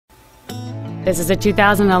This is a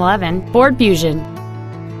 2011 Ford Fusion.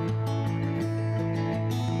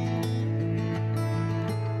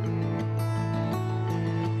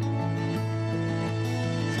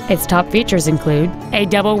 Its top features include a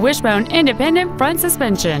double wishbone independent front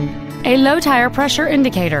suspension, a low tire pressure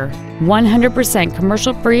indicator, 100%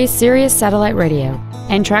 commercial-free Sirius satellite radio,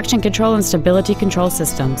 and traction control and stability control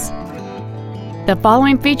systems. The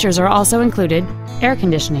following features are also included: air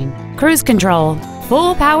conditioning, cruise control,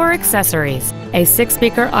 full power accessories, a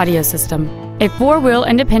 6-speaker audio system, a 4-wheel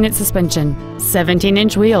independent suspension,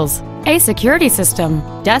 17-inch wheels, a security system,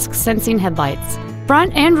 dusk sensing headlights,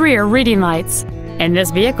 front and rear reading lights, and this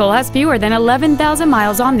vehicle has fewer than 11,000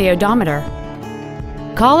 miles on the odometer.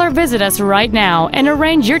 Call or visit us right now and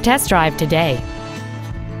arrange your test drive today.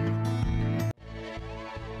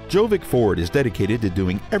 Gjovik Ford is dedicated to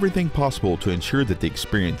doing everything possible to ensure that the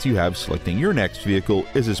experience you have selecting your next vehicle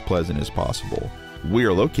is as pleasant as possible. We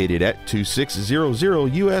are located at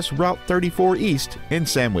 2600 US Route 34 East in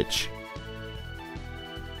Sandwich.